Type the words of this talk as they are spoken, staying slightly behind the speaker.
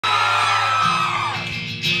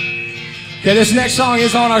Okay, this next song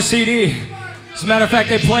is on our CD. As a matter of fact,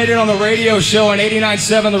 they played it on the radio show on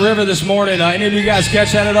 89.7 The River this morning. Any of you guys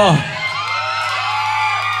catch that at all?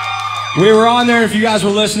 We were on there. If you guys were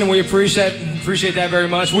listening, we appreciate that very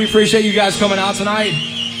much. We appreciate you guys coming out tonight.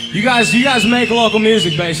 You guys make local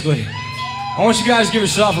music, basically. I want you guys to give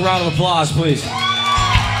yourself a round of applause, please.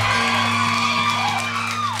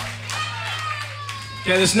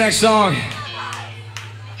 Okay, this next song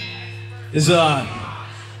is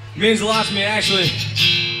means a lot to me, actually.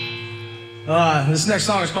 This next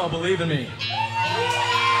song is called "Believe in Me."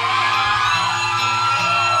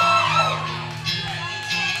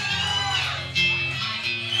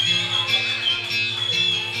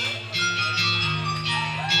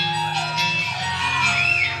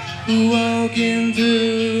 Walking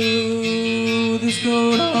through this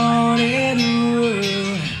cold-hearted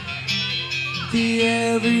world, the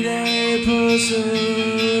everyday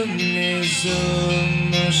person is a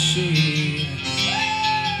machine,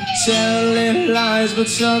 telling lies, but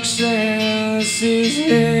success is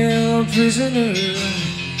held prisoner,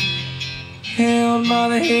 held by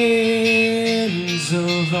the hands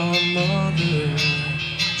of our mother.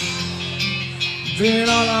 Then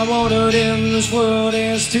all I wanted in this world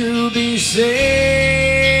is to be saved.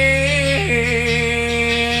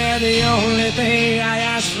 The only thing I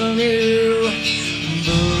ask from you,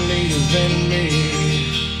 believe in me.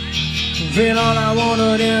 Then all I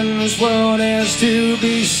wanted in this world is to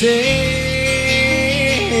be saved.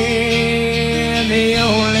 The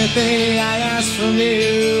only thing I ask from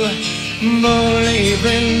you, believe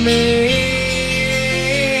in me.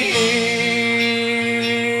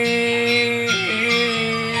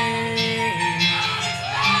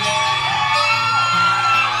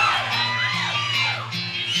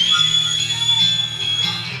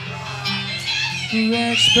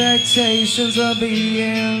 Expectations of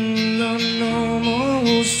being the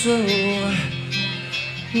normal soul,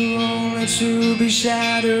 only to be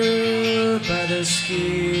shattered by the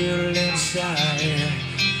skill inside.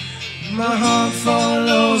 My heart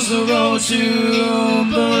follows the road to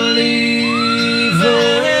believers,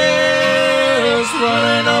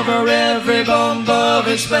 running over every bump of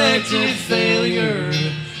expected failure.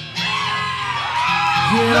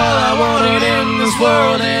 And all I wanted in this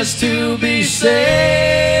world is to be saved.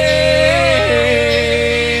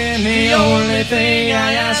 The only thing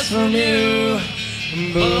I ask from you,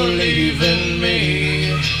 believe in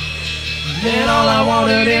me. And all I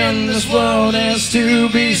wanted in this world is to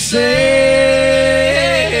be saved.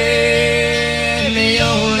 The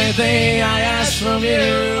only thing I ask from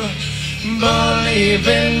you, believe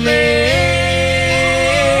in me.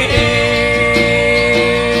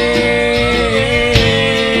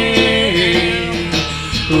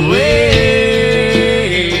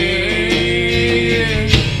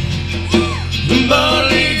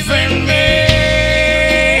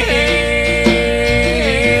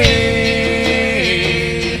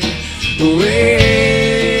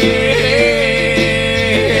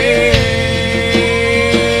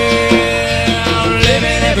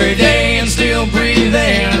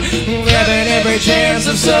 Chance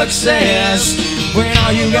of success, when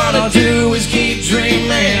all you gotta do is keep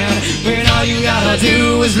dreaming, when all you gotta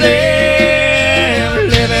do is live,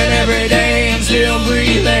 living every day and still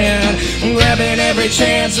breathing, grabbing every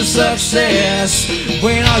chance of success,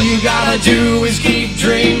 when all you gotta do is keep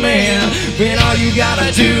dreaming, when all you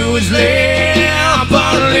gotta do is live,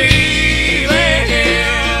 believing,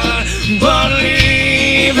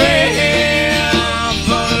 believing,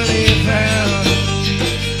 believing,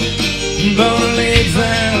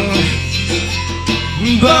 believing,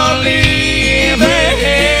 believing,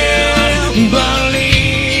 believing.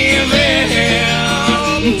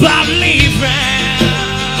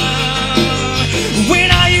 When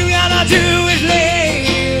all you gotta do is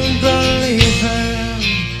live, believing.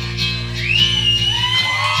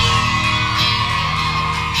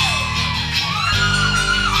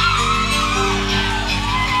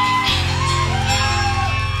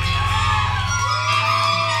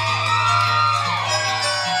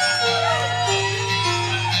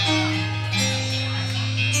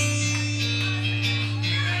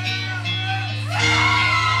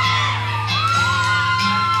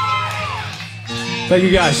 Thank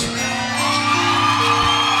you guys.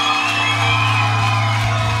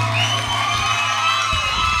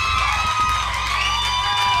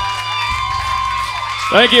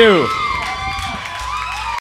 Thank you.